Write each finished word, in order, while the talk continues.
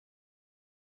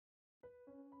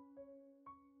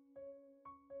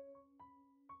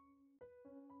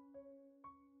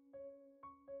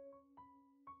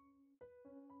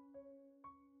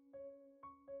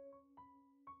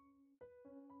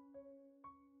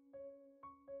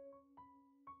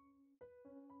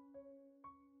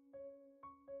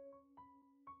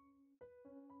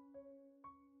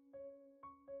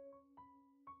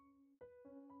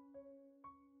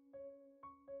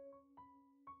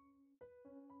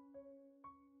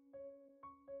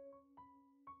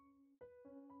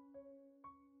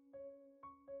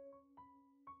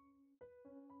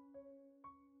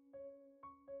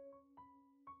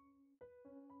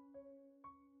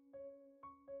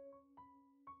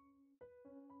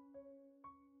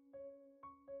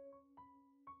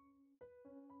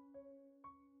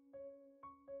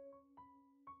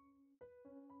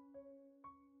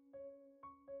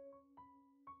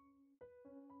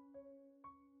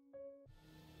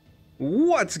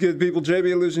What's good, people?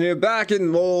 JB Illusion here, back in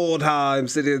Mordheim,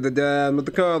 City of the Damned, with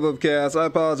the Carnival of Chaos. I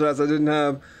apologize, I didn't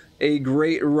have a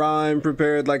great rhyme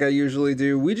prepared like I usually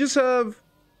do. We just have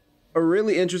a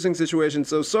really interesting situation.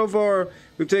 So far,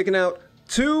 we've taken out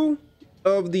 2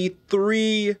 of the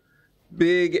 3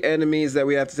 big enemies that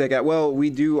we have to take out. Well, we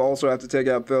do also have to take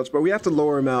out Filch, but we have to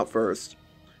lure him out first.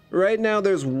 Right now,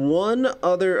 there's one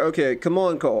other... Okay, come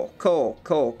on, Cole.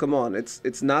 Cole, come on.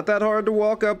 It's not that hard to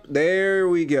walk up. There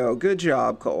we go. Good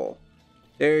job, Cole.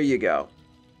 There you go.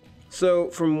 So,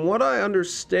 from what I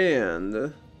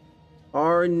understand,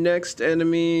 our next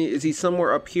enemy... Is he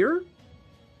somewhere up here?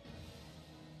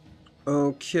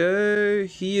 Okay,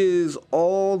 he is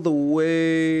all the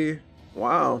way...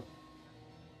 Wow.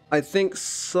 I think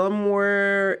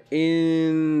somewhere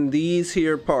in these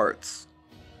here parts.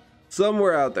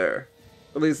 Somewhere out there.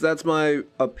 At least that's my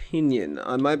opinion.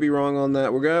 I might be wrong on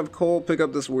that. We're gonna have Cole pick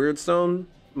up this weird stone,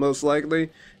 most likely.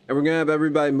 And we're gonna have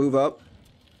everybody move up.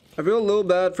 I feel a little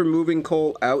bad for moving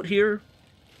Cole out here.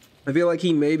 I feel like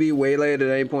he may be waylaid at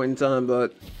any point in time,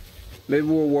 but maybe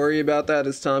we'll worry about that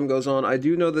as time goes on. I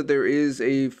do know that there is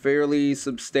a fairly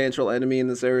substantial enemy in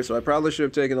this area, so I probably should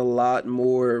have taken a lot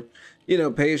more, you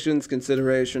know, patience,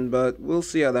 consideration, but we'll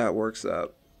see how that works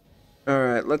out.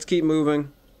 Alright, let's keep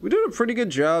moving. We did a pretty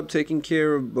good job taking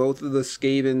care of both of the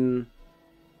Skaven.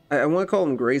 I want to call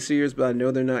them Grayseers, but I know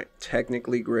they're not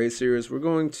technically Grayseers. We're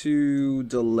going to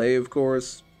delay, of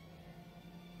course,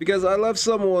 because I left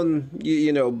someone,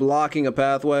 you know, blocking a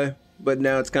pathway, but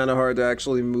now it's kind of hard to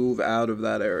actually move out of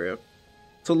that area.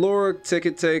 Talork,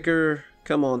 Ticket Taker,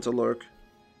 come on, Talork.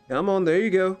 Come on, there you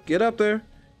go. Get up there.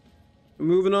 We're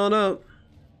moving on up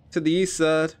to the east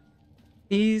side.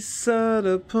 East side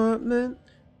apartment.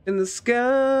 In the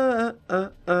sky,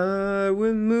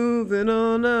 we're moving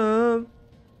on up.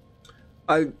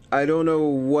 I don't know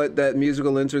what that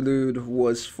musical interlude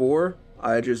was for.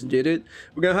 I just did it.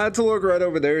 We're gonna have to look right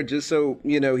over there just so,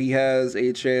 you know, he has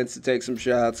a chance to take some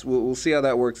shots. We'll see how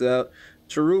that works out.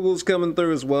 Cherubal's coming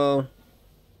through as well.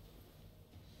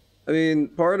 I mean,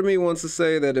 part of me wants to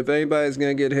say that if anybody's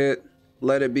gonna get hit,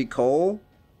 let it be Cole.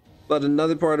 But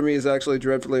another part of me is actually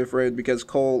dreadfully afraid because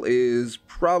Cole is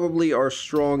probably our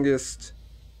strongest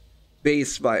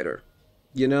base fighter,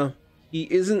 you know? He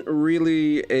isn't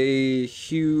really a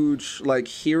huge, like,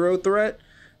 hero threat,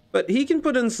 but he can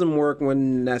put in some work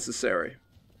when necessary.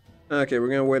 Okay, we're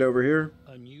gonna wait over here.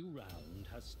 A new round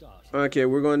has started. Okay,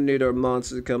 we're gonna need our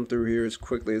monster to come through here as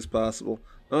quickly as possible.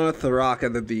 Oh,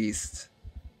 Tharaka the Beast.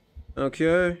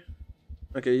 Okay.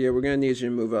 Okay, yeah, we're gonna need you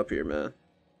to move up here, man.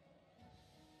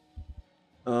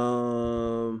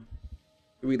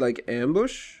 Do we like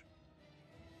ambush?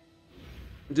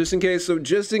 Just in case, so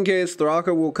just in case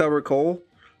Thraka will cover Cole.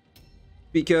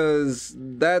 Because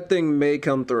that thing may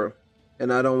come through.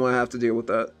 And I don't want to have to deal with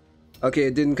that. Okay,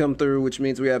 it didn't come through, which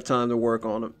means we have time to work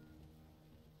on it.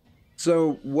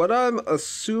 So, what I'm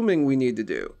assuming we need to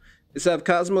do is have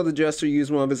Cosmo the Jester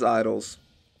use one of his idols.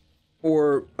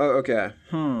 Or, okay,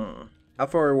 how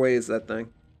far away is that thing?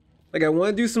 Like, I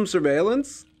want to do some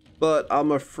surveillance, but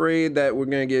I'm afraid that we're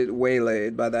going to get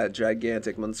waylaid by that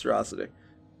gigantic monstrosity.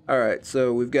 Alright,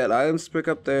 so we've got items to pick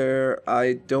up there.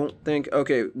 I don't think...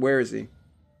 Okay, where is he?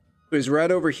 So he's right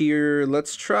over here.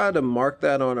 Let's try to mark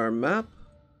that on our map.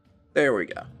 There we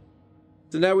go.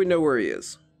 So now we know where he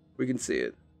is. We can see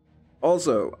it.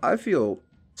 Also, I feel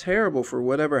terrible for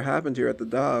whatever happened here at the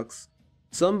docks.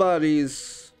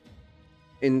 Somebody's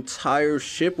entire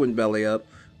ship went belly up.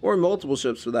 Or multiple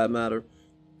ships for that matter.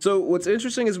 So what's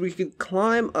interesting is we could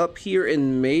climb up here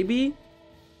and maybe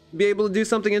be able to do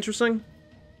something interesting.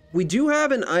 We do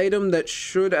have an item that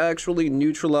should actually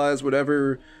neutralize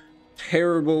whatever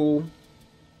terrible,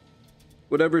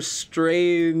 whatever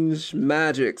strange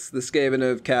magics the Skaven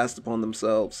have cast upon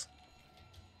themselves.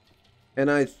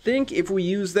 And I think if we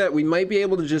use that, we might be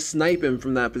able to just snipe him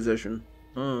from that position.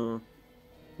 We'll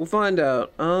find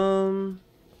out. We'll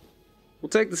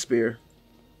take the spear.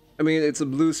 I mean, it's a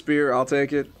blue spear, I'll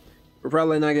take it. We're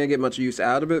probably not going to get much use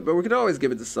out of it, but we could always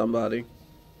give it to somebody.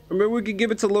 Or maybe we could give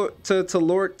it to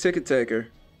Lork Ticket Taker.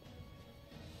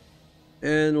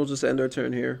 And we'll just end our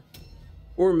turn here.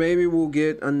 Or maybe we'll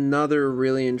get another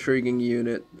really intriguing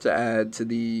unit to add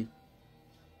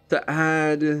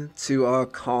to our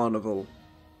Carnival.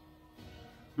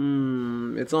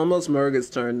 It's almost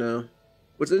Murga's turn now.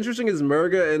 What's interesting is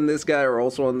Murga and this guy are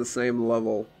also on the same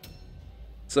level.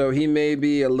 So he may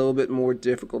be a little bit more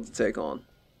difficult to take on.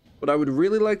 What I would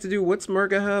really like to do, what's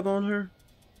Murga have on her?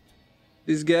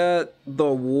 She's got the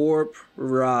Warp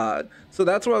Rod. So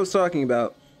that's what I was talking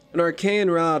about. An arcane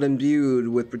rod imbued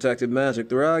with protective magic.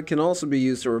 The rod can also be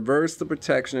used to reverse the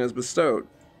protection as bestowed.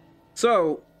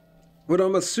 So, What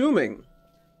I'm assuming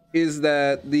is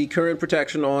that the current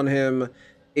protection on him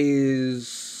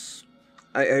is,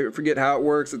 I forget how it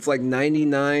works. It's like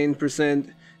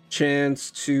 99%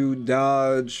 chance to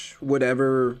dodge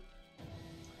whatever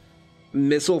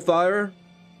missile fire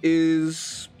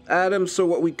is at him. So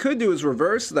what we could do is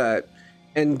reverse that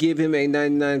and give him a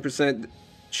 99%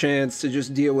 chance to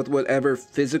just deal with whatever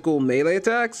physical melee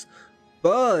attacks.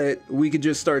 But we could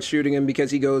just start shooting him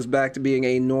because he goes back to being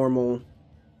a normal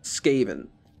Skaven.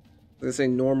 I was gonna say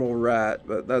normal rat,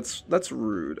 but that's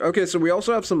rude. Okay, so we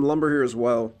also have some lumber here as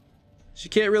well. She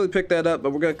can't really pick that up,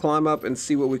 but we're gonna climb up and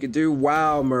see what we could do.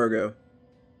 Wow, Murgo.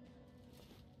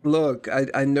 Look,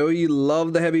 I know you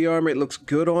love the heavy armor. It looks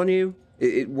good on you.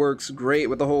 It works great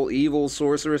with the whole evil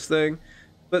sorceress thing.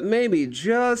 But maybe,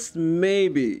 just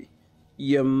maybe,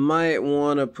 you might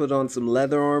want to put on some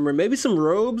leather armor. Maybe some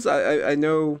robes. I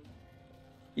know,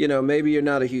 you know, maybe you're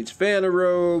not a huge fan of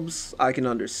robes. I can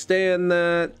understand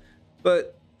that.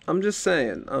 But I'm just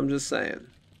saying.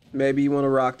 Maybe you want to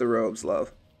rock the robes,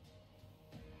 love.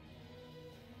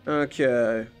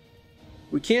 Okay.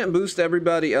 We can't boost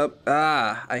everybody up.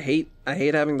 Ah, I hate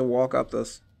having to walk up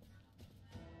this.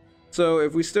 So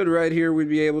if we stood right here, we'd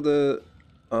be able to...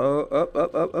 Oh,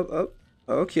 up.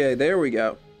 Okay, there we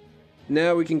go.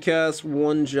 Now we can cast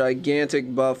one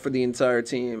gigantic buff for the entire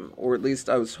team. Or at least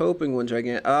I was hoping one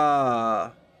gigantic...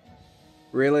 Ah.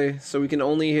 Really? So we can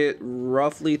only hit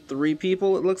roughly 3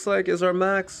 people, it looks like, is our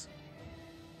max?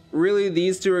 Really,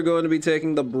 these two are going to be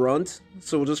taking the brunt.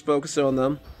 So we'll just focus on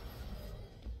them.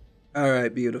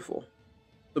 Alright, beautiful.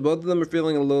 So both of them are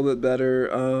feeling a little bit better.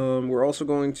 We're also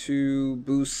going to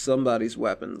boost somebody's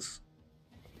weapons.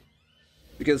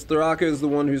 Because Thraka is the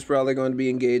one who's probably going to be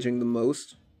engaging the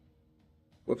most.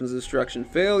 Weapons destruction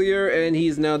failure, and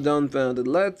he's now dumbfounded.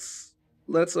 Let's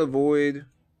avoid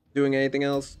doing anything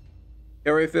else. He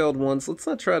already failed once. Let's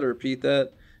not try to repeat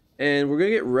that. And we're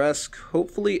going to get Resk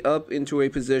hopefully up into a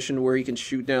position where he can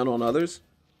shoot down on others.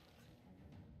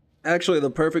 Actually, the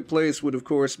perfect place would, of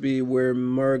course, be where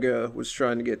Marga was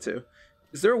trying to get to.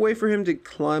 Is there a way for him to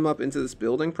climb up into this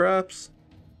building, perhaps?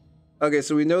 Okay,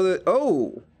 so we know that...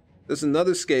 Oh! There's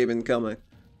another Skaven coming.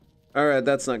 Alright,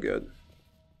 that's not good.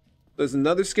 There's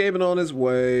another Skaven on his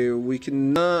way. We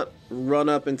cannot run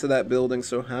up into that building,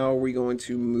 so how are we going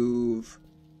to move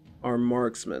our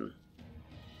marksman?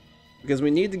 Because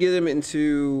we need to get him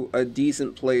into a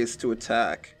decent place to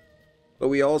attack. But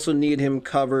we also need him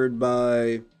covered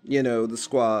by... you know, the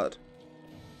squad.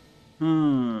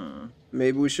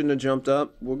 Maybe we shouldn't have jumped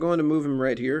up. We're going to move him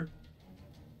right here.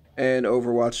 And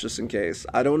Overwatch just in case.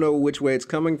 I don't know which way it's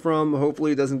coming from.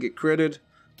 Hopefully it doesn't get critted.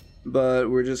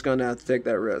 But we're just going to have to take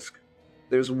that risk.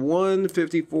 There's one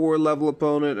 54 level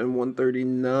opponent and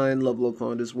 139 level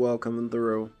opponent as well coming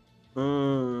through.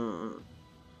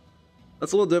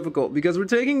 That's a little difficult because we're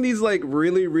taking these like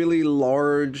really, really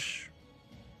large...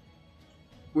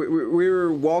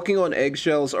 We're walking on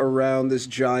eggshells around this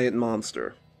giant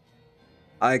monster.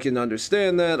 I can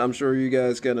understand that. I'm sure you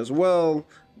guys can as well.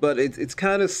 But it's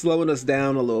kind of slowing us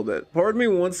down a little bit. Part of me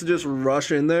wants to just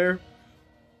rush in there.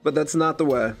 But that's not the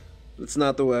way. It's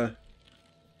not the way.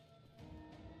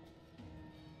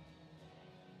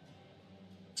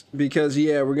 Because,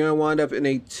 yeah, we're going to wind up in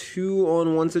a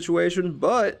 2-on-1 situation.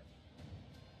 But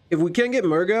if we can get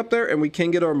Murga up there and we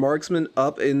can get our marksman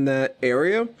up in that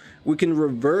area, we can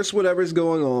reverse whatever's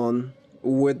going on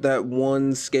with that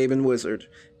one Skaven wizard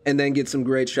and then get some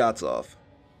great shots off.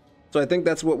 So I think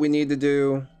that's what we need to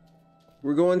do.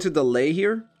 We're going to delay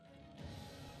here.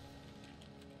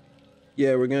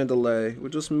 Yeah, we're going to delay. We'll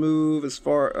just move as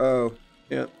far... Oh,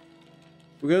 yeah.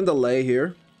 We're going to delay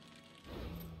here.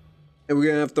 And we're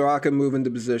going to have Thraka move into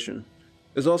position.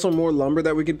 There's also more lumber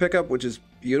that we can pick up, which is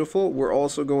beautiful. We're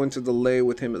also going to delay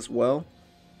with him as well.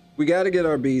 We got to get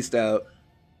our beast out.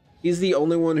 He's the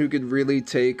only one who could really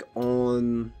take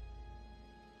on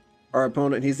our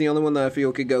opponent. He's the only one that I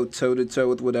feel could go toe-to-toe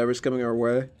with whatever's coming our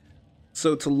way.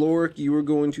 So, Taloric, you are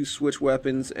going to switch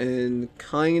weapons and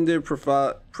kind of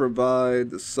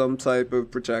provide some type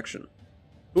of protection.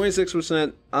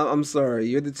 26%. I'm sorry.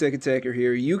 You're the ticket taker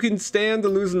here. You can stand to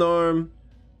lose an arm.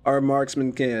 Our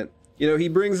marksman can't. You know, he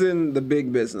brings in the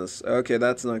big business. Okay,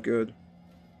 that's not good.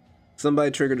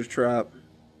 Somebody triggered a trap.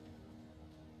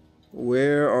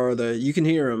 Where are they? You can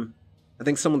hear him. I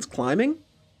think someone's climbing?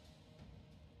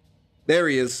 There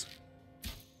he is.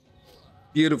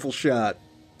 Beautiful shot.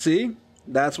 See?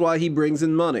 That's why he brings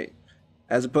in money.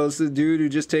 As opposed to the dude who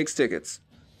just takes tickets.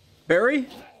 Barry?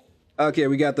 Okay,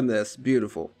 we got them this.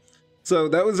 Beautiful. So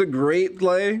that was a great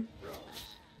play.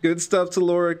 Good stuff,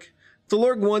 Taloric.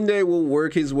 Taloric one day will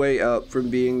work his way up from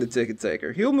being the ticket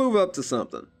taker. He'll move up to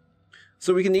something.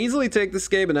 So we can easily take the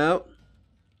Skaven out.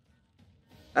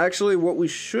 Actually, what we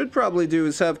should probably do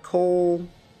is have Cole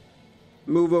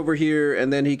move over here,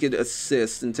 and then he could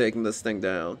assist in taking this thing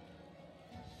down.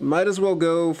 Might as well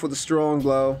go for the strong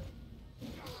blow.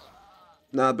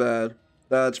 Not bad.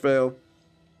 Dodge fail.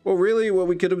 Well, really, what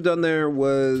we could have done there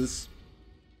was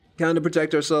kind of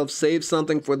protect ourselves, save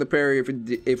something for the parry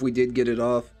if we did get it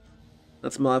off.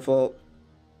 That's my fault.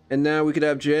 And now we could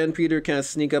have Jan Peter kind of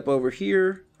sneak up over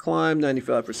here, climb,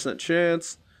 95%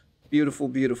 chance. Beautiful,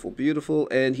 beautiful, beautiful.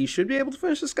 And he should be able to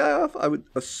finish this guy off. I would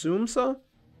assume so.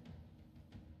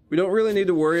 We don't really need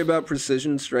to worry about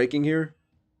precision striking here.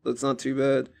 That's not too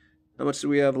bad. How much do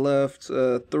we have left?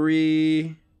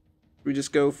 3. We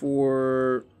just go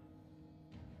for...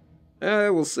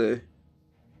 we'll see.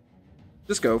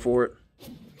 Just go for it.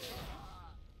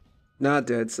 Not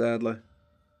dead, sadly.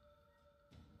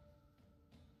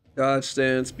 Dodge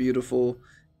stance, beautiful.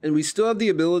 And we still have the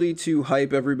ability to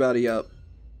hype everybody up.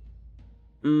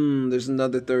 There's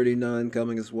another 39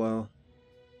 coming as well.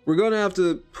 We're going to have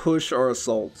to push our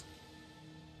assault.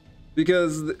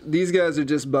 Because these guys are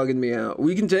just bugging me out.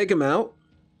 We can take them out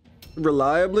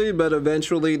reliably, but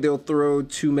eventually they'll throw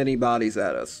too many bodies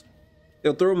at us.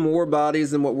 They'll throw more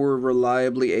bodies than what we're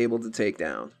reliably able to take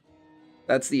down.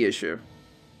 That's the issue.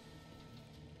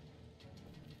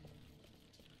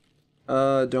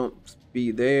 Don't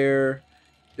be there.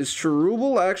 Is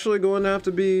Cherubal actually going to have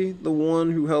to be the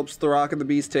one who helps Thraka the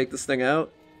Beast take this thing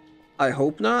out? I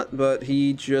hope not, but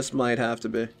he just might have to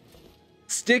be.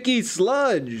 Sticky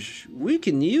Sludge! We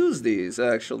can use these,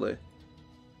 actually.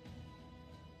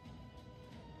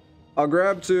 I'll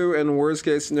grab 2, and worst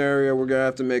case scenario, we're gonna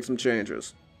have to make some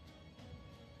changes.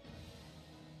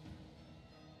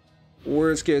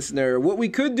 Worst case scenario. What we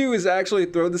could do is actually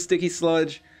throw the Sticky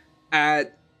Sludge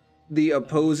at the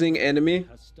opposing enemy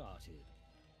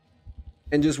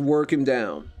and just work him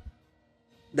down.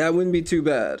 That wouldn't be too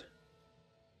bad.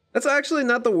 That's actually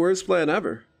not the worst plan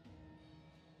ever.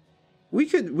 We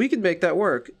could make that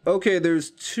work. Okay,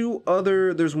 there's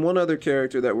one other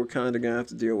character that we're kind of gonna have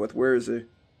to deal with. Where is he?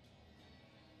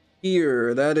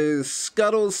 Here, that is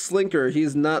Scuttle's Slinker.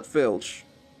 He's not Filch,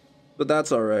 but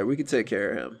that's all right. We can take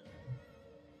care of him.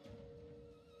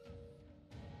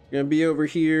 Gonna be over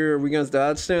here. Are we gonna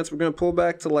dodge stance? We're gonna pull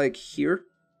back to like here.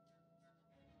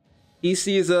 He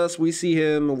sees us, we see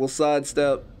him, and we'll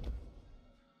sidestep.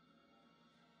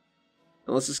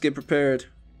 And let's just get prepared.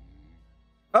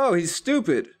 Oh, he's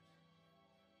stupid.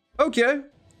 Okay,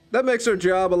 that makes our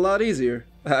job a lot easier,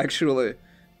 actually.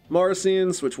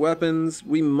 Marcian, switch weapons.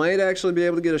 We might actually be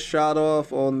able to get a shot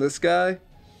off on this guy.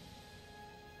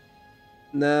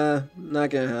 Nah, not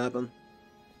gonna happen.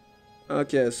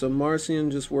 Okay, so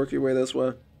Marcian, just work your way this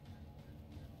way.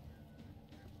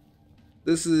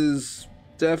 This is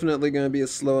definitely gonna be a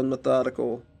slow and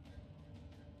methodical.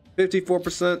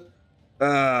 54%.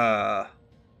 I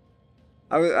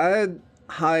had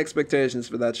high expectations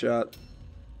for that shot. To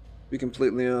be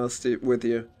completely honest with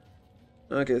you.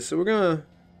 Okay, so we're gonna...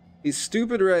 He's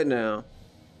stupid right now.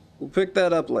 We'll pick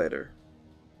that up later.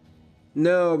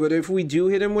 No, but if we do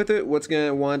hit him with it, what's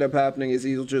gonna wind up happening is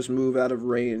he'll just move out of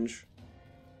range.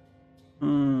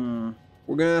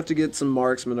 We're gonna have to get some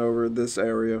marksmen over this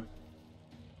area.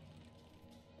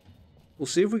 We'll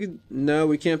see if we can... No,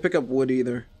 we can't pick up wood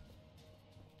either.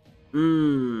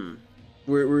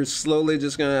 We're slowly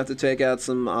just gonna have to take out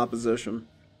some opposition.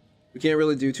 We can't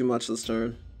really do too much this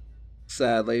turn.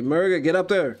 Sadly. Murga, get up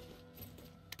there!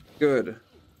 Good.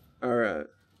 Alright.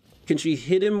 Can she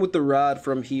hit him with the rod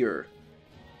from here?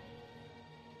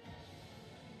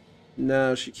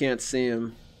 No, she can't see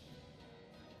him.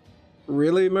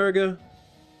 Really, Murga?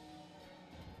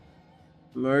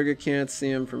 Murga can't see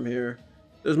him from here.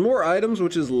 There's more items,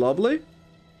 which is lovely.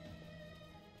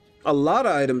 A lot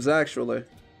of items, actually.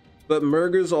 But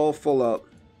Murga's all full up.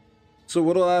 So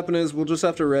what'll happen is we'll just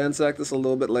have to ransack this a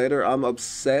little bit later. I'm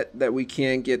upset that we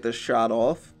can't get the shot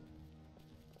off.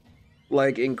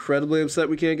 Like, incredibly upset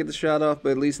we can't get the shot off,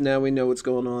 but at least now we know what's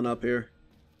going on up here.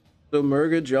 So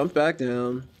Murga, jump back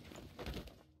down.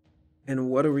 And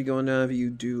what are we going to have you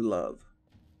do, love?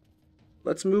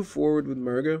 Let's move forward with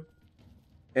Murga.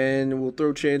 And we'll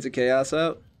throw Chains of Chaos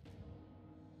out.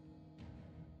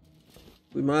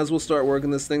 We might as well start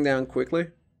working this thing down quickly.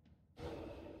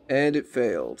 And it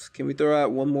failed. Can we throw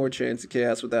out one more Chains of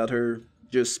Chaos without her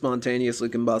just spontaneously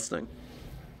combusting?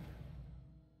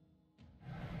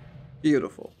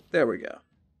 Beautiful. There we go.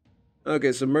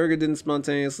 Okay, so Murga didn't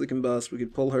spontaneously combust. We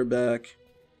could pull her back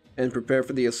and prepare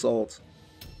for the assault.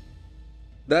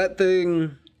 That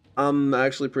thing, I'm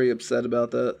actually pretty upset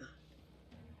about that.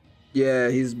 Yeah,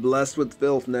 he's blessed with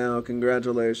filth now.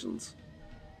 Congratulations.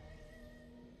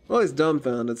 Well, he's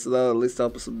dumbfounded, so that'll at least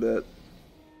help us a bit.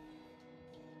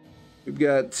 We've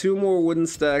got 2 more wooden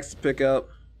stacks to pick up.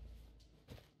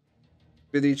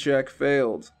 Biddy check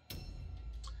failed.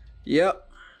 Yep.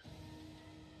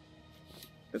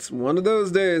 It's one of those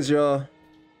days, y'all.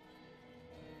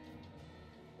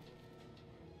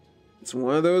 It's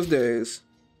one of those days.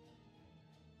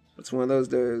 It's one of those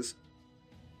days.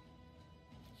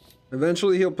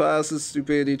 Eventually he'll pass his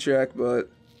stupidity check,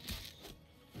 but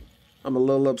I'm a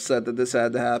little upset that this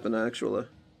had to happen, actually.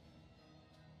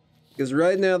 Because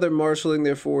right now they're marshaling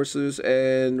their forces,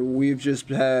 and we've just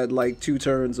had like 2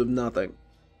 turns of nothing.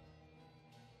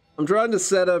 I'm trying to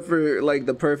set up for like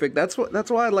the perfect. That's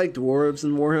why I like dwarves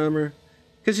in Warhammer,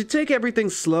 because you take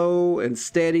everything slow and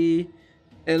steady,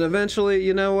 and eventually,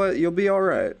 you know what, you'll be all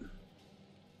right.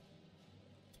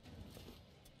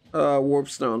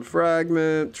 Warpstone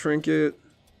fragment, trinket.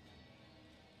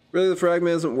 Really, the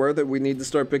fragment isn't worth it. We need to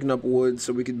start picking up wood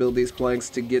so we can build these planks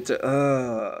to get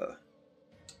to.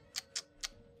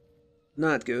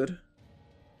 Not good.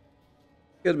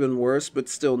 Could have been worse, but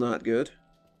still not good.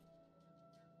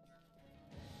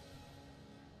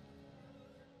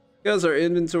 Because our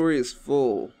inventory is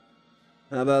full.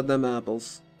 How about them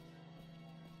apples?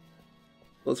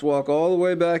 Let's walk all the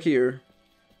way back here.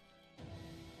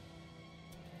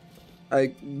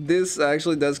 This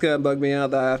actually does kind of bug me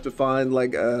out that I have to find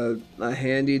like a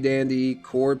handy dandy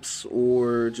corpse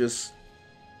or just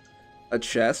a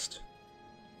chest.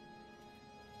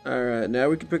 Alright, now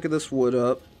we can pick this wood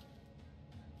up.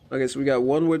 Okay, so we got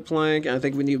 1 wood plank, and I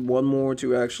think we need 1 more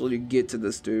to actually get to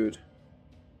this dude.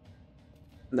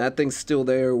 And that thing's still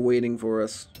there waiting for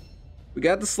us. We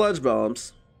got the sludge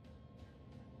bombs.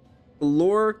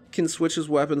 Lore can switch his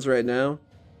weapons right now.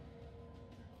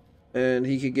 And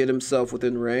he could get himself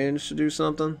within range to do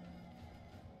something.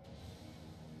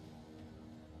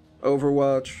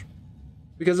 Overwatch.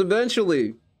 Because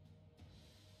eventually,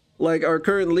 like our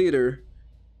current leader,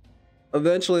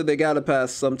 eventually they gotta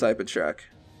pass some type of check.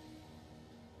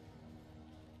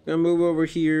 Gonna move over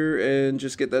here and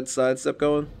just get that sidestep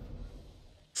going.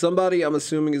 Somebody, I'm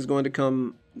assuming, is going to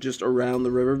come just around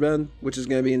the river bend, which is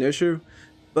going to be an issue.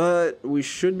 But we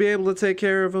should be able to take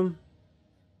care of him.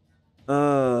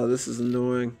 This is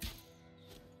annoying.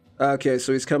 Okay,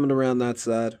 so he's coming around that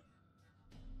side.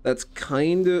 That's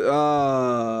kind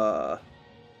of...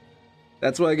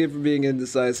 That's what I get for being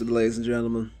indecisive, ladies and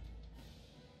gentlemen.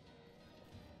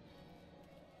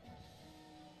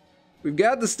 We've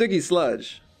got the sticky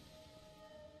sludge.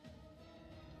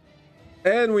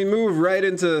 And we move right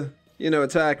into, you know,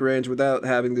 attack range without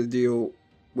having to deal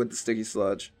with the sticky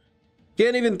sludge.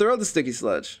 Can't even throw the sticky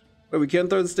sludge. Wait, we can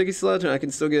throw the sticky sludge and I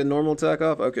can still get a normal attack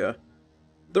off? Okay.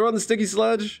 Throw on the sticky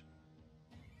sludge.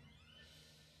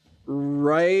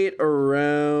 Right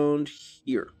around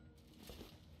here.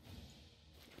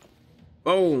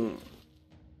 Boom.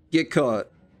 Get caught.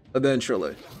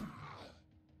 Eventually.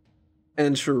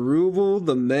 And Cherubil,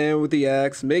 the man with the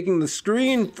axe, making the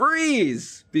screen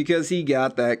freeze because he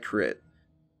got that crit.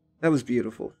 That was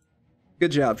beautiful.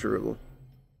 Good job, Cherubil.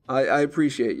 I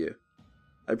appreciate you.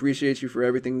 I appreciate you for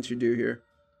everything that you do here.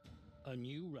 A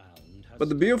new round has But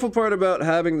the beautiful part about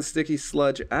having the sticky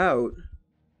sludge out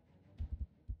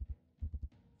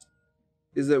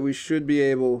is that we should be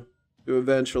able to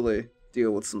eventually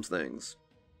deal with some things.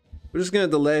 We're just gonna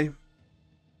delay.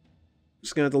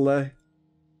 Just gonna delay.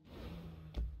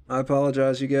 I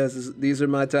apologize, you guys. These are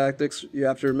my tactics. You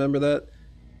have to remember that.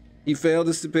 He failed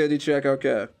his stupidity check.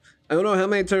 Okay. I don't know how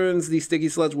many turns the sticky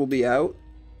sludge will be out,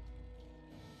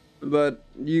 but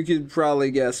you could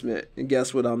probably guess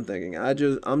what I'm thinking.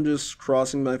 I'm just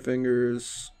crossing my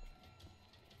fingers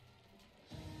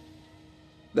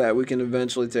that we can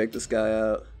eventually take this guy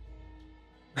out.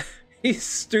 He's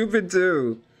stupid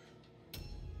too.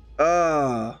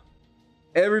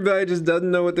 Everybody just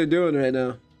doesn't know what they're doing right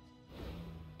now.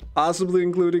 Possibly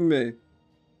including me.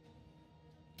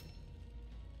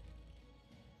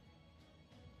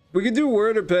 We could do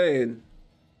Word of Pain.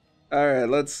 Alright,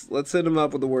 let's hit him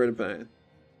up with the Word of Pain.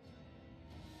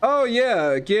 Oh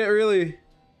yeah, can't really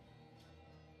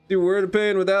do Word of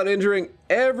Pain without injuring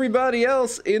everybody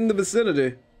else in the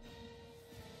vicinity.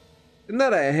 Isn't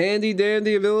that a handy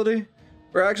dandy ability?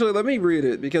 Or actually, let me read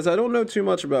it, because I don't know too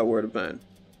much about Word of Pain.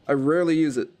 I rarely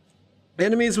use it.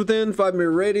 Enemies within 5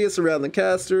 meter radius around the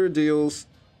caster deals...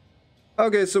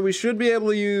 Okay, so we should be able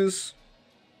to use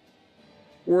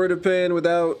Word of Pain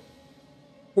without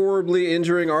horribly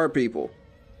injuring our people.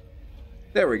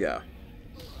 There we go.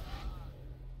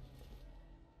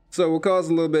 So we'll cause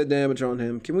a little bit of damage on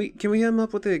him. Can we hit him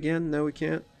up with it again? No, we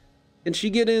can't. Can she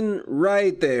get in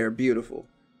right there? Beautiful.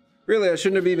 Really, I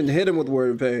shouldn't have even hit him with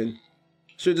Word of Pain.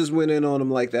 Should just went in on him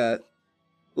like that.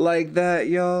 Like that,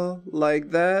 y'all.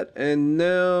 Like that. And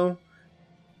now,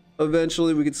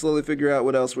 eventually, we can slowly figure out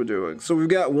what else we're doing. So we've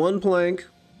got one plank.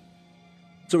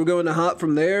 So we're going to hop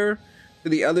from there to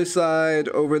the other side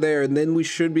over there. And then we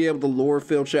should be able to lure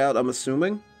Filch out, I'm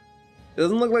assuming. It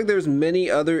doesn't look like there's many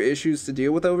other issues to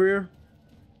deal with over here.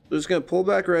 So just going to pull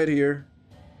back right here.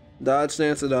 Dodge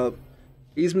stance it up.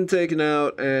 He's been taken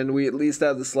out, and we at least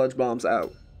have the sludge bombs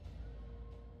out.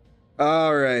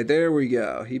 Alright, there we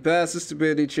go. He passed the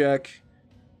stupidity check.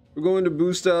 We're going to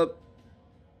boost up.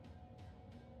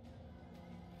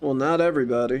 Well, not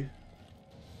everybody.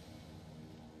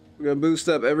 We're going to boost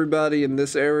up everybody in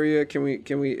this area. Can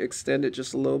we extend it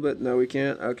just a little bit? No, we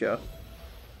can't? Okay.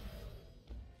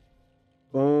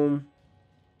 Boom.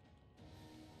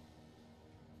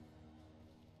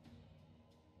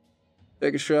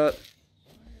 Take a shot.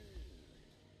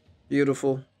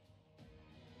 Beautiful.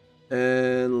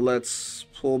 And let's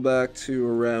pull back to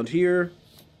around here.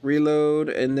 Reload.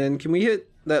 And then can we hit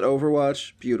that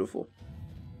Overwatch? Beautiful.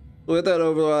 We'll hit that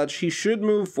Overwatch. He should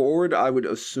move forward, I would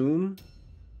assume.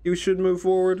 He should move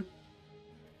forward.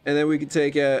 And then we can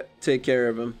take care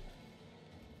of him.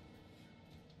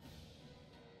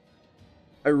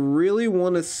 I really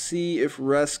want to see if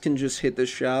Russ can just hit this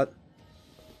shot.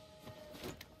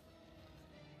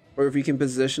 Or if he can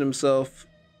position himself.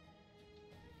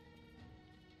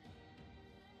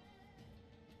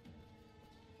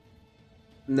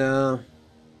 No.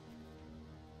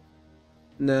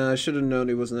 No, I should have known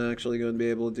he wasn't actually going to be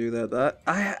able to do that. But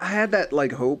I had that,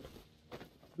 like, hope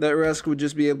that Rusk would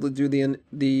just be able to do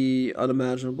the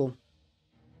unimaginable.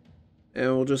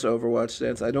 And we'll just Overwatch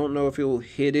stance. I don't know if he'll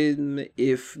hit him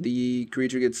if the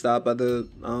creature gets stopped by the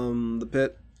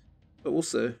pit. But we'll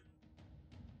see.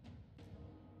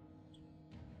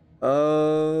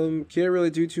 Can't really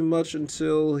do too much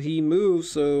until he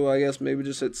moves, so I guess maybe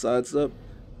just hit sidestep.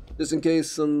 Just in case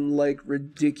some, like,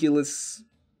 ridiculous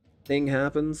thing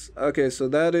happens. Okay, so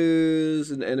that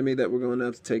is an enemy that we're going to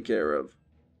have to take care of.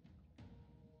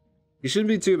 He shouldn't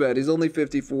be too bad. He's only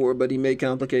 54, but he may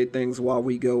complicate things while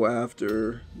we go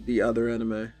after the other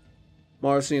enemy.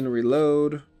 Marcian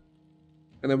reload.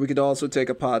 And then we could also take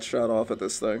a pot shot off at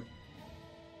this thing.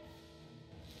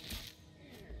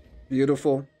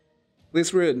 Beautiful. At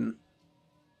least we're hitting.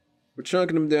 We're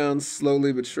chunking him down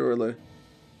slowly but surely.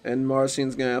 And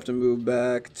Marcian's gonna have to move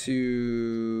back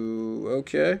to...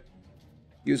 Okay.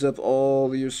 Use up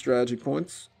all your strategy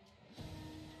points.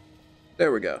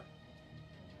 There we go.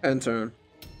 End turn.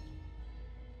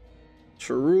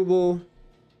 Cherubal.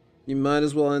 You might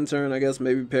as well end turn, I guess.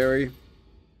 Maybe parry.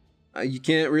 You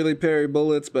can't really parry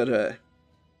bullets, but hey.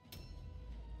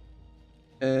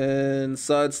 And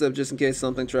sidestep just in case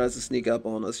something tries to sneak up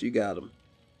on us. You got him.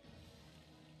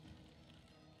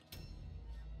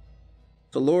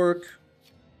 Caloric. Can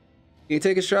you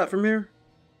take a shot from here?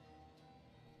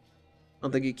 I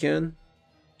don't think he can.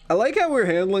 I like how we're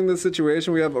handling this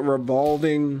situation. We have a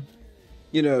revolving,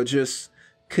 you know, just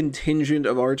contingent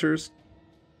of archers.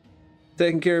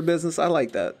 Taking care of business. I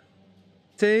like that.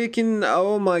 Taking...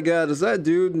 Oh my god. Is that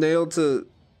dude nailed to...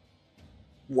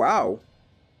 Wow.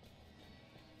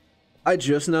 I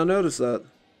just now noticed that.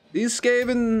 These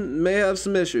Skaven may have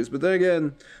some issues, but then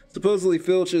again, supposedly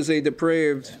Filch is a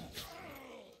depraved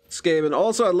Skaven.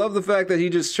 Also, I love the fact that he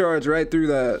just charged right through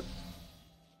that.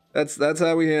 That's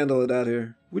how we handle it out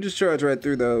here. We just charge right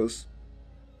through those.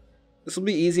 This will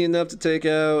be easy enough to take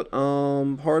out.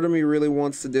 Part of me really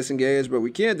wants to disengage, but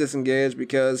we can't disengage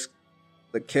because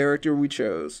the character we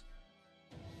chose.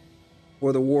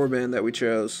 Or the warband that we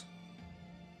chose.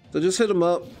 So just hit him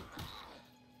up.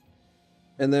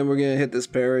 And then we're going to hit this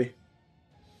parry.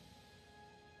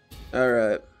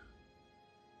 Alright.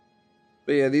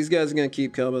 But yeah, these guys are going to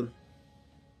keep coming.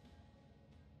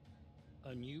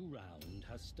 A new round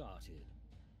has started.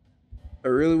 I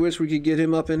really wish we could get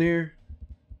him up in here.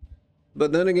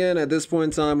 But then again, at this point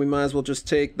in time, we might as well just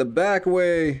take the back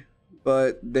way.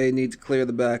 But they need to clear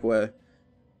the back way.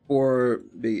 For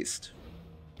Beast.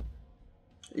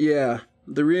 Yeah,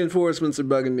 the reinforcements are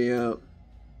bugging me out.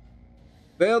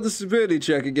 Failed the stupidity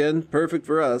check again. Perfect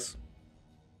for us.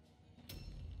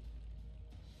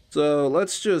 So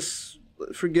let's just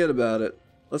forget about it.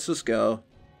 Let's just go.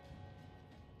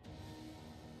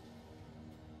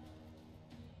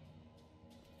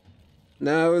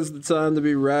 Now is the time to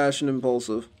be rash and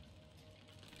impulsive.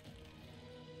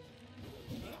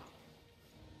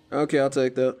 Okay, I'll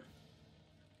take that.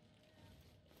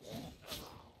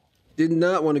 Did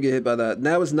not want to get hit by that.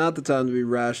 Now is not the time to be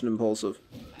rash and impulsive.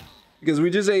 Because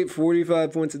we just ate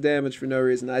 45 points of damage for no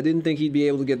reason. I didn't think he'd be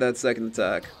able to get that second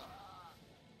attack.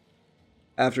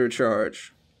 After a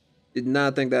charge. Did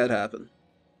not think that'd happen.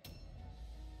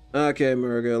 Okay,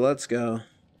 Murgo, let's go.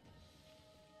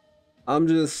 I'm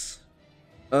just...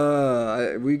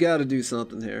 we gotta do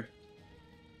something here.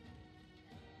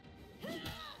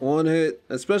 One hit,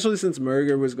 especially since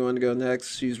Murgo was going to go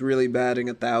next. She's really batting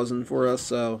 1,000 for us,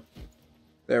 so...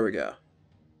 There we go.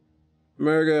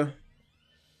 Murgo.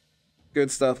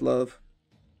 Good stuff, love.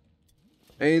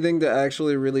 Anything to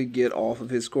actually really get off of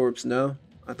his corpse? No?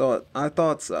 I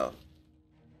thought so.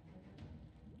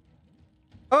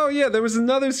 Oh yeah, there was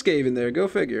another Skaven there. Go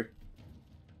figure.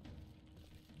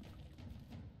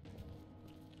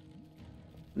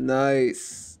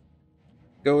 Nice.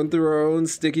 Going through our own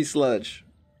sticky sludge.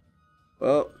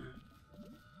 Well,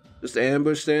 just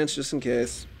ambush stance just in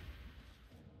case.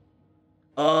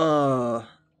 I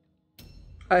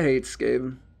hate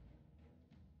Skaven.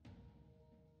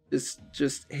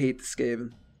 Just hate the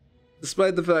Skaven.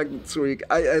 Despite the fact that Squeak,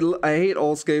 I hate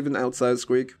all Skaven outside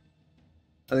Squeak.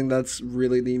 I think that's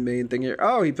really the main thing here.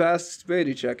 Oh, he passed his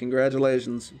stupidity check.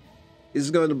 Congratulations.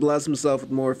 He's going to bless himself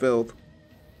with more filth.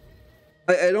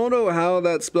 I don't know how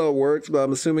that spell works, but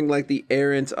I'm assuming like the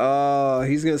errant... Ah,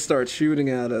 he's going to start shooting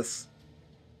at us.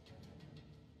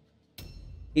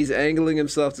 He's angling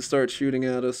himself to start shooting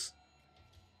at us.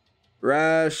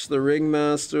 Rash, the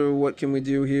Ringmaster, what can we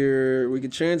do here? We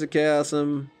could change the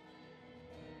Chasm.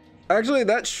 Actually,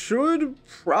 that should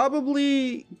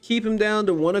probably keep him down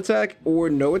to 1 attack or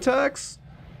no attacks,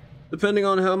 depending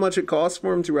on how much it costs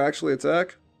for him to actually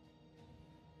attack.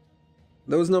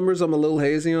 Those numbers I'm a little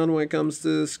hazy on when it comes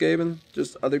to Skaven,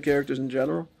 just other characters in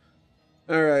general.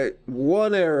 Alright,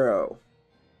 1 arrow.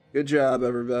 Good job,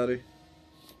 everybody.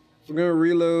 We're going to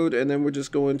reload, and then we're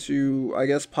just going to, I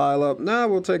guess, pile up. Nah,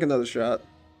 we'll take another shot.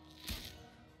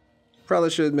 Probably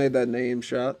should have made that name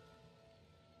shot.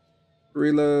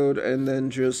 Reload, and then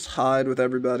just hide with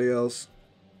everybody else.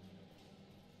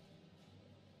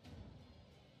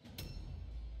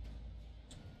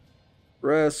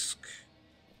 Risk.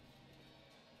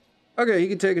 Okay, he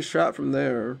can take a shot from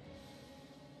there.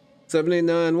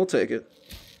 789, we'll take it.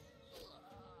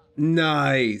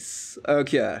 Nice.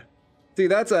 Okay. See,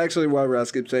 that's actually why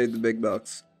Risk gets paid the big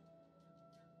bucks.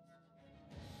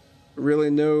 Really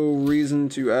no reason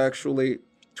to actually...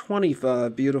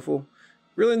 25, beautiful.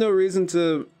 Really no reason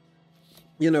to,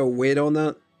 you know, wait on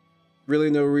that. Really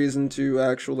no reason to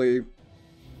actually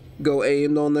go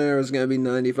aimed on there. It's going to be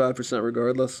 95%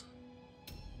 regardless.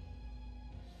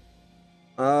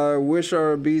 I wish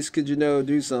our beast could, you know,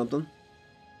 do something.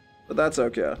 But that's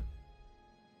okay.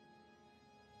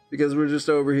 Because we're just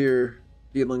over here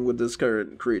dealing with this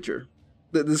current creature.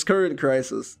 This current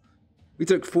crisis. We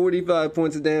took 45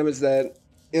 points of damage that,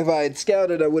 if I had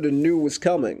scouted, I would have knew was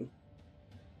coming.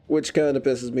 Which kind of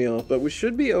pisses me off, but we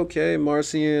should be okay.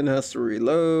 Marcian has to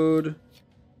reload.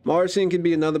 Marcian can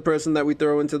be another person that we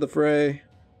throw into the fray,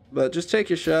 but just take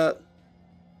your shot.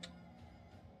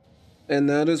 And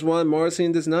that is why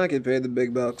Marcian does not get paid the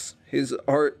big bucks. His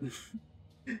art,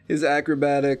 his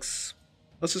acrobatics.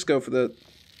 Let's just go for that.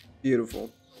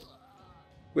 Beautiful.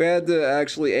 We had to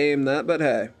actually aim that, but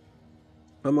hey,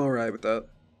 I'm alright with that.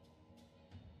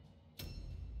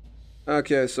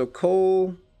 Okay, so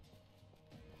Cole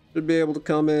should be able to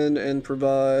come in and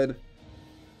provide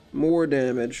more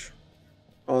damage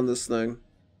on this thing.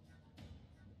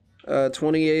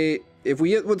 28. If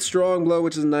we hit with Strong Blow,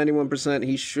 which is 91%,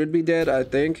 he should be dead, I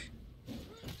think.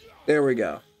 There we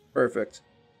go. Perfect.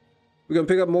 We're going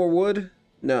to pick up more wood?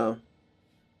 No.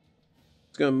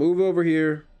 It's going to move over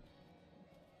here.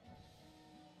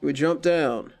 Can we jump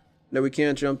down? No, we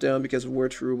can't jump down because of where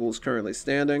Trubel is currently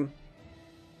standing.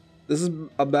 This is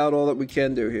about all that we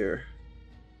can do here.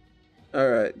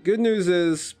 Alright, good news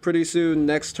is, pretty soon,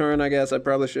 next turn, I guess, I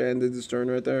probably should have ended this turn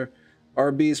right there.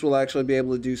 Our beast will actually be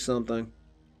able to do something.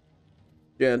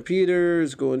 Jan Peter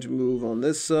is going to move on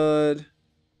this side,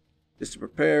 just to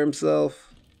prepare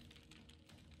himself.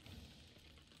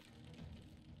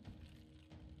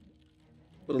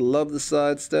 Would have loved the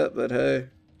sidestep, but hey.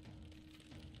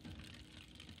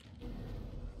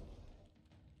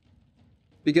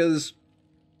 Because,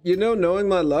 you know, knowing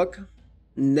my luck,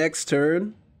 next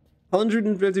turn,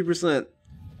 150%.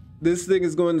 This thing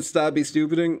is going to stop being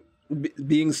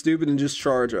stupid and just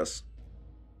charge us.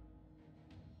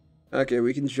 Okay,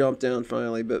 we can jump down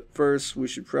finally, but first we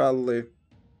should probably...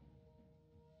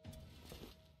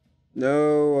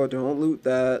 No, don't loot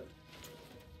that.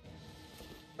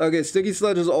 Okay, Sticky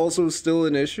Sludge is also still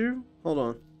an issue? Hold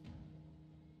on.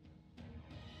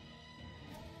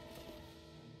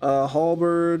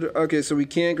 Halberd. Okay, so we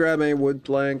can't grab any wood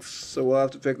planks, so we'll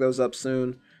have to pick those up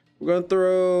soon. We're going to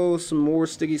throw some more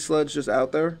Sticky Sludge just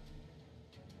out there.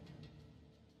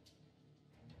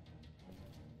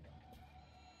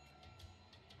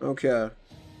 Okay.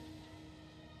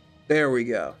 There we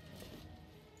go.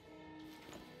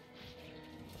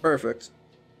 Perfect.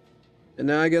 And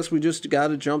now I guess we just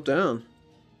gotta jump down.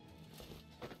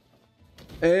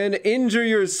 And injure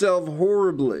yourself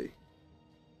horribly.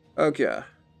 Okay.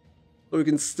 So we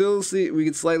can still see, we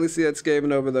can slightly see that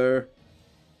Skaven over there.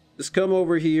 Just come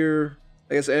over here.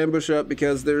 I guess ambush up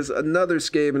because there's another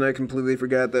Skaven I completely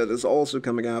forgot that is also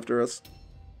coming after us.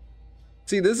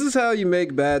 See, this is how you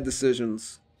make bad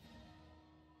decisions.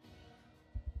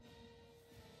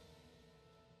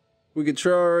 We could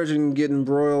charge and get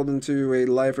embroiled into a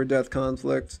life or death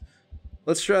conflict.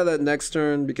 Let's try that next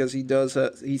turn because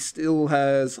he still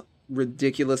has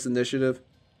ridiculous initiative.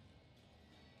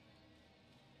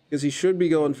 Because he should be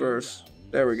going first.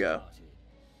 There we go.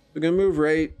 We're gonna move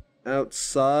right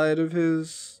outside of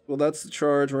his, well, that's the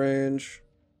charge range.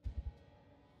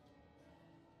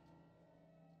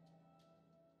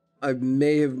 I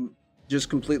may have just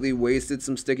completely wasted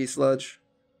some sticky sludge.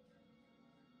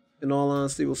 In all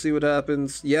honesty, we'll see what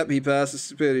happens. Yep, he passed the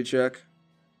stupidity check.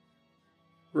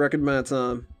 Record my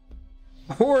time.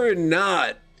 Or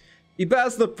not. He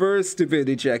passed the first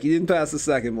stupidity check. He didn't pass the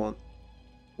second one.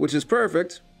 Which is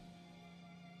perfect.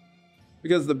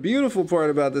 Because the beautiful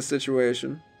part about this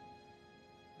situation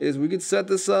is we could set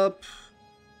this up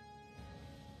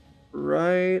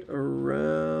right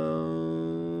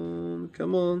around.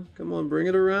 Come on, come on, bring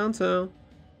it around town.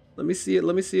 Let me see it,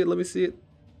 let me see it, let me see it.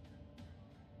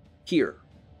 Here.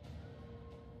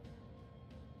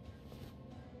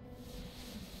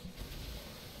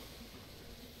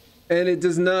 And it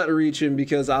does not reach him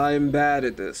because I'm bad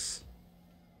at this.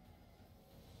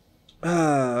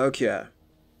 Ah, okay.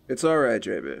 It's alright,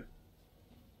 JB.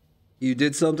 You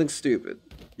did something stupid.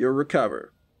 You'll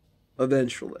recover.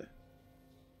 Eventually.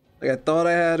 Like, I thought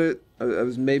I had it. I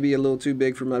was maybe a little too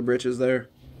big for my britches there.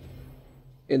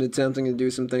 In attempting to do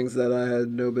some things that I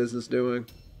had no business doing.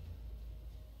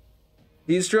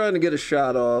 He's trying to get a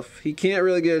shot off. He can't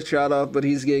really get a shot off, but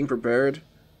he's getting prepared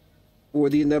for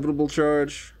the inevitable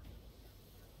charge.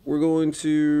 We're going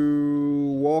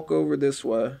to walk over this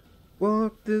way.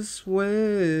 Walk this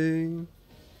way.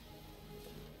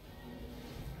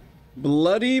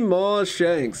 Bloody Maw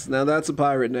Shanks. Now that's a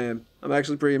pirate name. I'm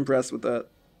actually pretty impressed with that.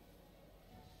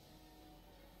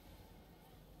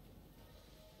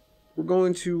 We're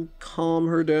going to calm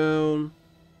her down.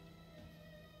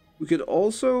 We could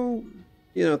also,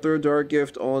 you know, throw Dark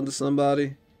Gift onto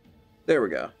somebody. There we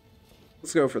go.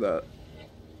 Let's go for that.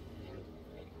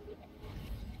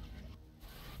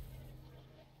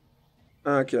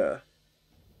 Okay.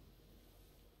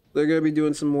 They're gonna be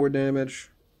doing some more damage.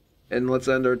 And let's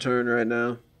end our turn right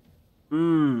now.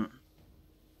 Been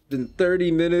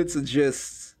 30 minutes of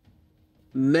just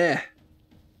meh.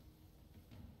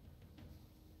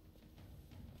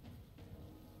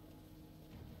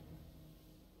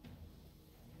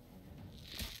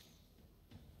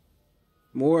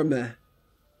 More meh.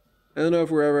 I don't know if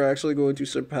we're ever actually going to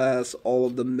surpass all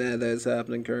of the meh that is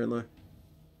happening currently.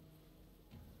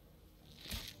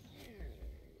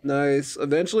 Nice.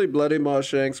 Eventually, Bloody Maw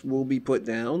Shanks will be put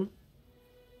down.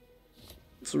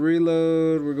 Let's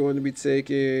reload. We're going to be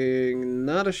taking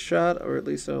not a shot, or at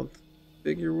least I don't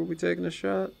figure we'll be taking a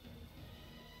shot.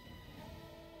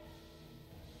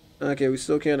 Okay, we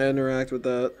still can't interact with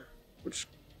that, which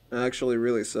actually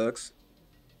really sucks.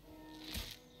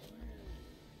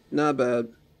 Not bad.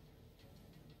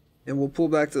 And we'll pull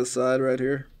back to the side right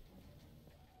here.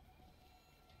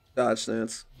 Dodge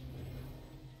stance.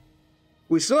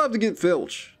 We still have to get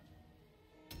Filch.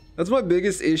 That's my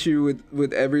biggest issue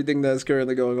with everything that's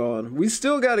currently going on. We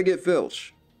still got to get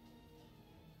Filch.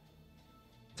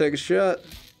 Take a shot.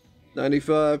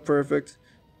 95, perfect.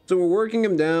 So we're working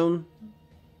him down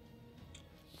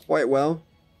quite well.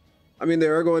 I mean, they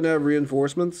are going to have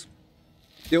reinforcements.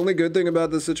 The only good thing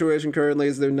about this situation currently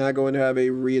is they're not going to have a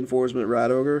reinforcement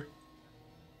Rat Ogre.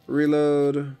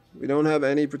 Reload. We don't have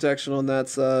any protection on that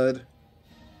side.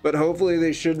 But hopefully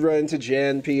they should run into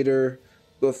Jan Peter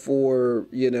before,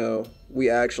 you know, we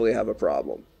actually have a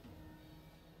problem.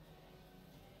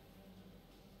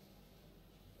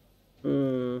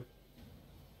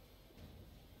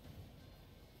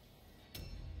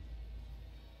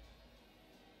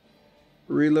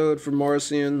 Reload for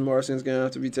Marcian. Marcian's gonna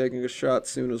have to be taking a shot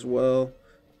soon as well.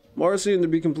 Marcian, to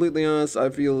be completely honest, I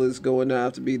feel is going to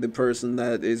have to be the person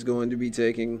that is going to be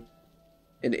taking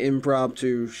an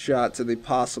impromptu shot to the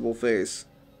possible face.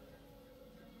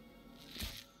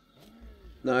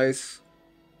 Nice.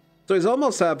 So he's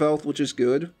almost half health, which is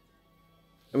good.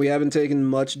 And we haven't taken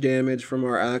much damage from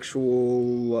our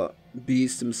actual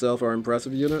beast himself, our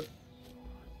impressive unit.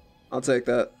 I'll take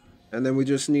that. And then we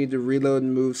just need to reload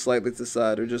and move slightly to the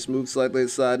side, or just move slightly to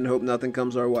the side and hope nothing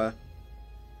comes our way.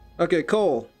 Okay,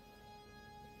 coal.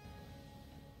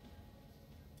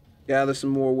 Gather some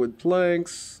more wood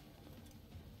planks.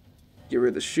 Get rid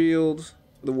of the shield,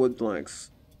 the wood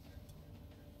planks.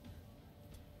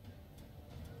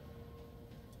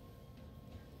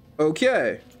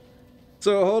 Okay.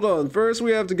 So hold on. First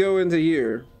we have to go into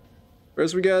here.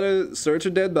 First we gotta search a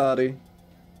dead body.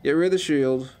 Get rid of the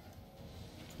shield.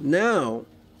 Now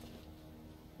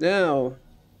we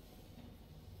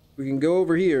can go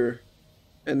over here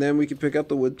and then we can pick up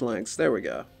the wood planks. There we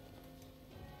go.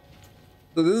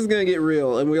 So this is gonna get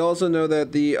real, and we also know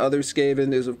that the other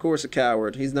Skaven is of course a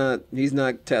coward. He's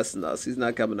not testing us. He's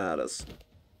not coming at us.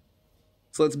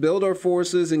 So let's build our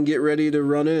forces and get ready to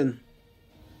run in.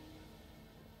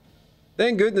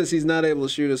 Thank goodness he's not able to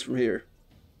shoot us from here.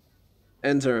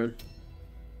 End turn.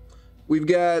 We've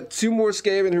got 2 more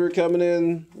Skaven who are coming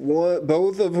in.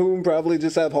 Both of whom probably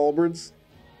just have halberds.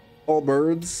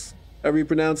 Halberds, however you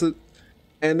pronounce it.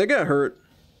 And they got hurt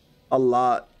a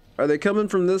lot. Are they coming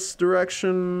from this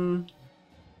direction?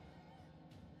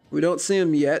 We don't see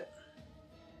them yet.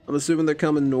 I'm assuming they're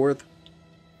coming north.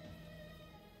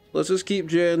 Let's just keep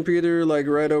Jan Peter like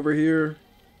right over here.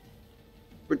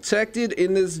 Protected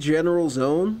in this general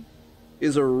zone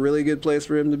is a really good place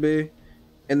for him to be.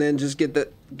 And then just get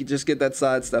that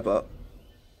side step up.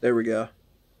 There we go.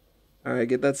 Alright,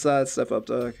 get that side step up,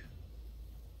 dog.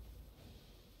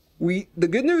 The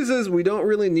good news is we don't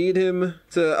really need him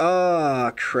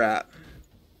to... crap.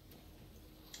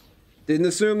 Didn't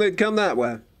assume they'd come that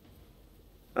way.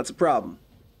 That's a problem.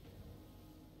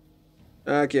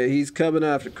 Okay, he's coming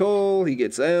after Cole. He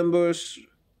gets ambushed.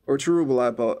 Or Cherubal,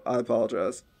 I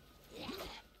apologize.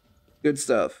 Good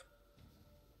stuff.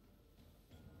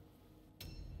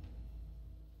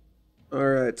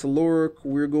 Alright, Taloric,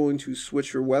 we're going to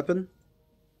switch your weapon.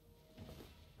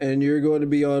 And you're going to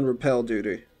be on repel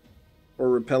duty. Or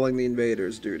repelling the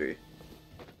invaders duty.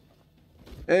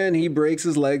 And he breaks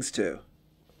his legs too.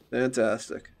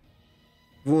 Fantastic.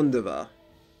 Wunderbar.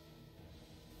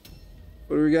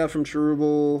 What do we got from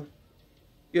Cherubal?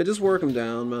 Yeah, just work him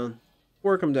down, man.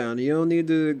 Work him down. You don't need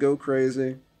to go crazy.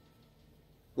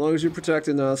 As long as you're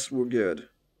protecting us, we're good.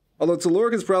 Although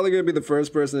Taloric is probably going to be the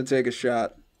first person to take a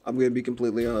shot. I'm going to be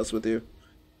completely honest with you.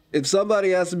 If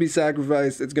somebody has to be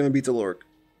sacrificed, it's going to be Taloric.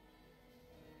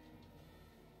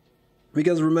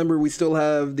 Because remember, we still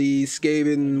have the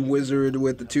Skaven wizard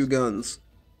with the 2 guns.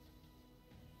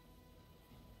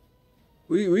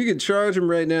 We could charge him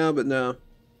right now, but no.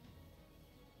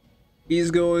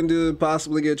 He's going to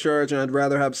possibly get charged, and I'd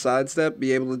rather have sidestep,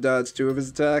 be able to dodge 2 of his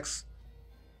attacks.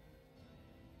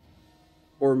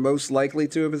 Or most likely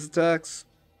 2 of his attacks.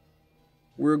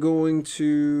 We're going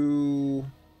to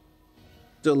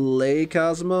delay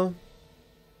Cosmo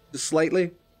just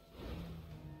slightly.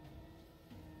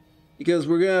 Because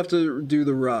we're going to have to do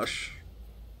the rush.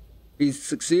 He's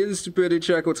succeeded the stupidity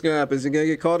check. What's going to happen? Is he going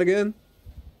to get caught again?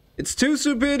 It's 2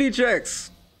 stupidity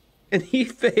checks. And he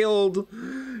failed.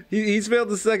 He's failed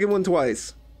the second one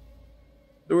twice.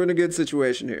 So we're in a good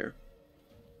situation here.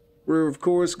 We're of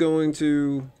course going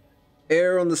to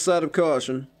err on the side of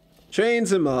caution.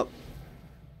 Chains him up.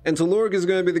 And Taloric is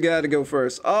going to be the guy to go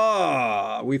first.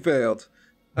 Ah, we failed.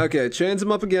 Okay, chains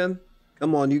him up again.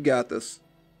 Come on, you got this.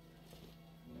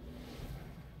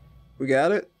 We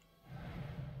got it?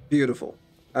 Beautiful.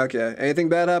 Okay, anything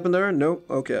bad happened there? Nope,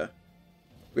 okay.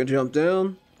 We're gonna jump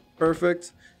down.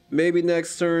 Perfect. Maybe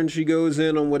next turn she goes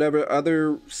in on whatever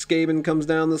other Skaven comes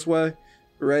down this way.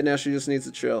 But right now she just needs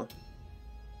to chill.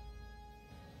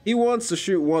 He wants to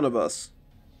shoot one of us.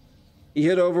 He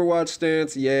hit Overwatch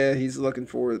stance. Yeah, he's looking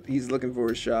for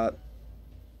a shot.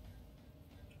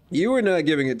 You are not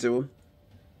giving it to him.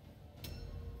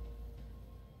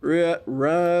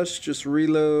 Rush, just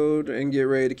reload and get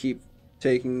ready to keep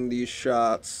taking these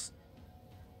shots.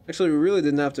 Actually, we really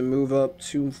didn't have to move up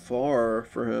too far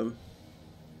for him.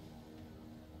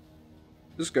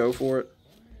 Just go for it.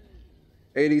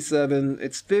 87.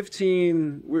 It's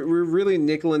 15. We're really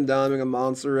nickel and diming a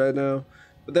monster right now.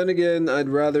 But then again, I'd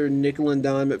rather nickel and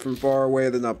dime it from far away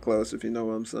than up close, if you know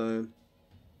what I'm saying.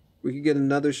 We could get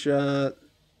another shot.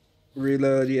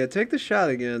 Reload. Yeah, take the shot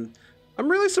again. I'm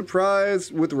really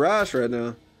surprised with Rash right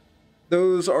now.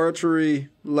 Those archery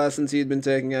lessons he'd been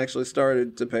taking actually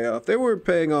started to pay off. They were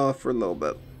paying off for a little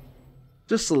bit.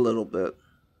 Just a little bit.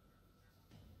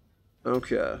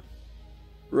 Okay.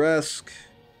 Resk.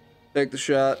 Take the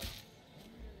shot.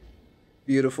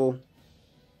 Beautiful.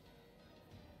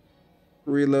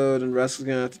 Reload, and Resk is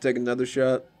gonna have to take another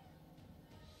shot.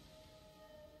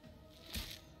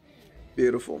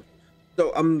 Beautiful.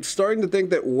 So I'm starting to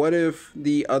think that what if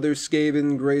the other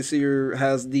Skaven Greyseer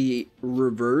has the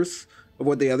reverse of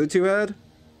what the other two had?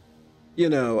 You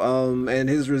know, and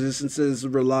his resistances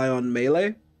rely on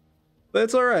melee. But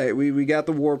it's alright, we got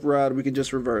the warp rod, we can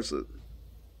just reverse it.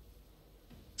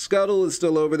 Scuttle is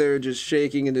still over there just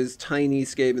shaking in his tiny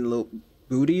Skaven little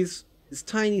booties. His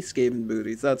tiny Skaven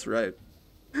booties, that's right.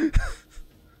 I'm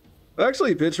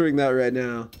actually picturing that right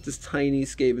now. Just tiny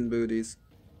Skaven booties.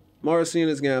 Marcian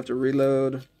is gonna have to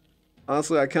reload.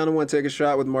 Honestly, I kind of want to take a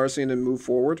shot with Marcian and move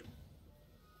forward.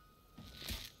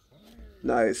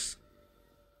 Nice.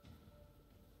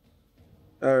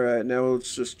 Alright, now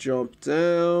let's just jump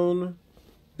down.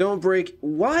 Don't break.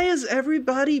 Why is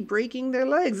everybody breaking their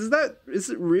legs?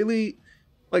 Is it really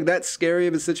like that scary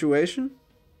of a situation?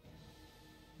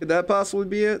 Could that possibly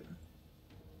be it?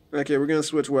 Okay, we're gonna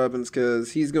switch weapons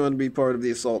because he's going to be part of the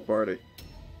assault party.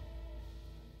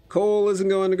 Cole isn't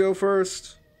going to go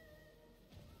first.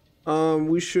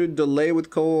 We should delay with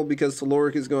Cole because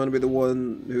Taloric is going to be the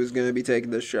one who's going to be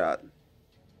taking this shot.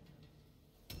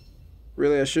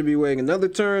 Really, I should be waiting another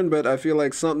turn, but I feel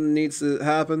like something needs to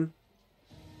happen.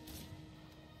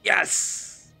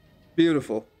 Yes!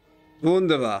 Beautiful.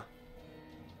 Wunderbar.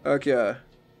 Okay.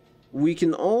 We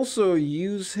can also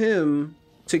use him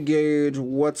to gauge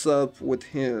what's up with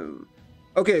him.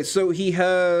 Okay, so he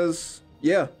has...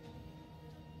 yeah.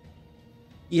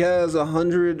 He has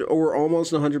 100 or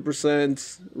almost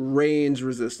 100% range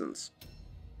resistance.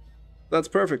 That's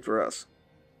perfect for us.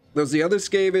 There's the other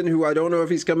Skaven who I don't know if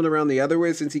he's coming around the other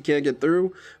way since he can't get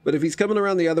through. But if he's coming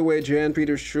around the other way, Jan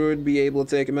Peter should be able to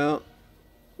take him out.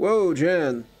 Whoa,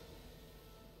 Jan.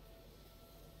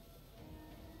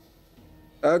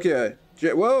 Okay.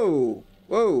 Whoa.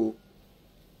 Whoa.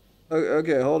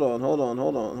 Okay, hold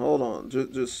on.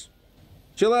 Just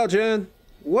chill out, Jan.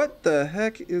 What the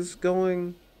heck is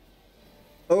going...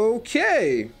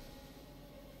 Okay.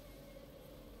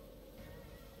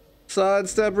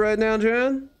 Sidestep right now,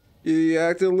 Jan. You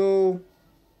acted a little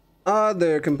odd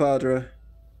there, compadre.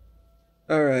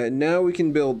 Alright, now we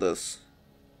can build this.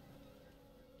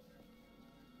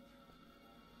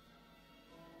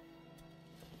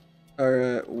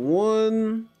 Alright,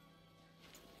 one.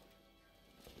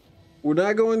 We're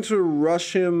not going to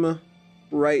rush him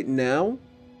right now.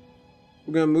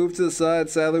 We're going to move to the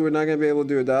side. Sadly, we're not going to be able to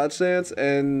do a dodge stance.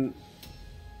 And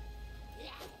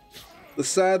the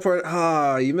sad part...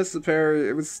 you missed the parry.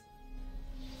 It was...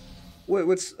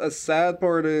 What's a sad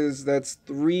part is that's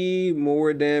 3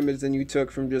 more damage than you took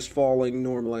from just falling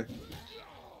normally.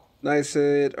 Nice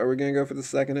hit. Are we going to go for the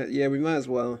second hit? Yeah, we might as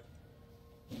well.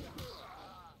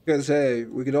 Because, hey,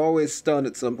 we could always stun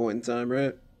at some point in time,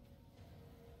 right?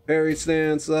 Parry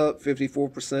stance up,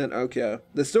 54%. Okay.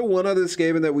 There's still one other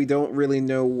Skaven that we don't really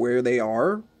know where they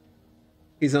are.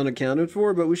 He's unaccounted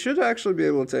for, but we should actually be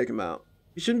able to take him out.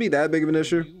 He shouldn't be that big of an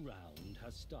issue.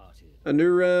 A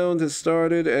new round has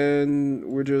started, and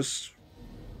we're just...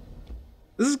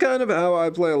 This is kind of how I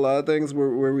play a lot of things,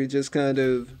 where we just kind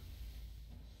of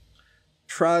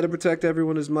try to protect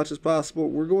everyone as much as possible.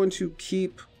 We're going to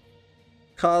keep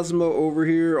Cosmo over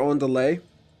here on delay.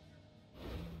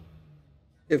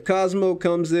 If Cosmo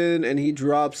comes in and he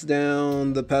drops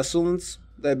down the Pestilence,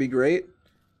 that'd be great.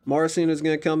 Marcian is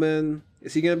going to come in.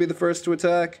 Is he going to be the first to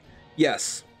attack?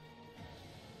 Yes.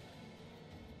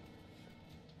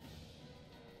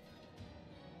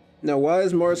 Now, why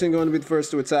is Marcian going to be the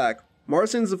first to attack?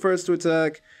 Marcian's the first to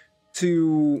attack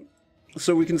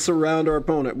so we can surround our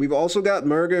opponent. We've also got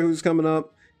Murga who's coming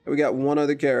up, and we got one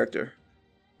other character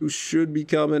who should be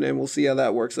coming, and we'll see how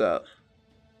that works out.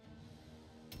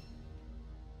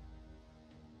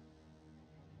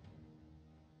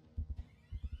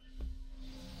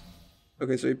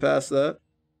 Okay, so he passed that.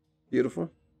 Beautiful.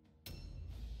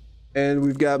 And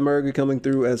we've got Murga coming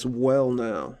through as well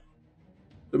now.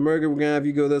 So Murga, we're gonna have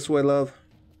you go this way, love.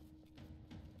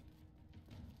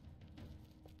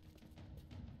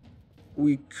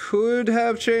 We could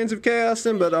have Chains of Chaos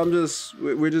in, but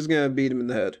we're just gonna beat him in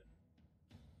the head.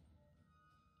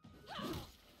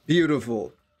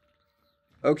 Beautiful.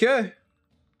 Okay.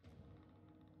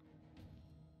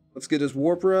 Let's get his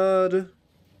Warp Rod.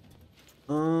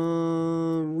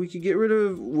 We'll get rid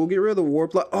of the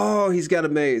Warp Rod. Oh, he's got a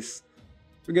mace.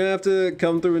 We're gonna have to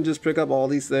come through and just pick up all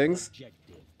these things.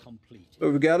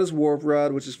 But we've got his Warp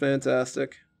Rod, which is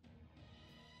fantastic.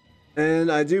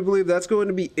 And I do believe that's going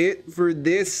to be it for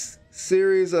this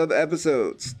series of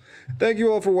episodes. Thank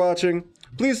you all for watching.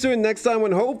 Please tune in next time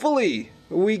when hopefully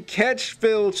we catch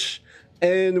Filch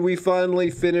and we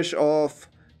finally finish off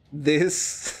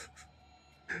this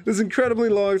this incredibly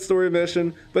long story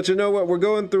mission. But you know what? We're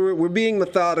going through it. We're being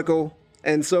methodical.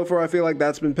 And so far, I feel like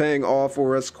that's been paying off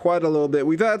for us quite a little bit.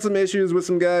 We've had some issues with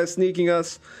some guys sneaking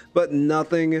us, but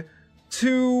nothing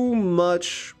too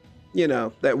much, you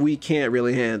know, that we can't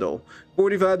really handle.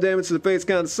 45 damage to the face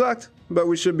kind of sucked, but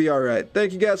we should be alright.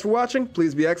 Thank you guys for watching.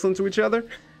 Please be excellent to each other,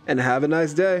 and have a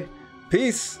nice day.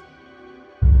 Peace!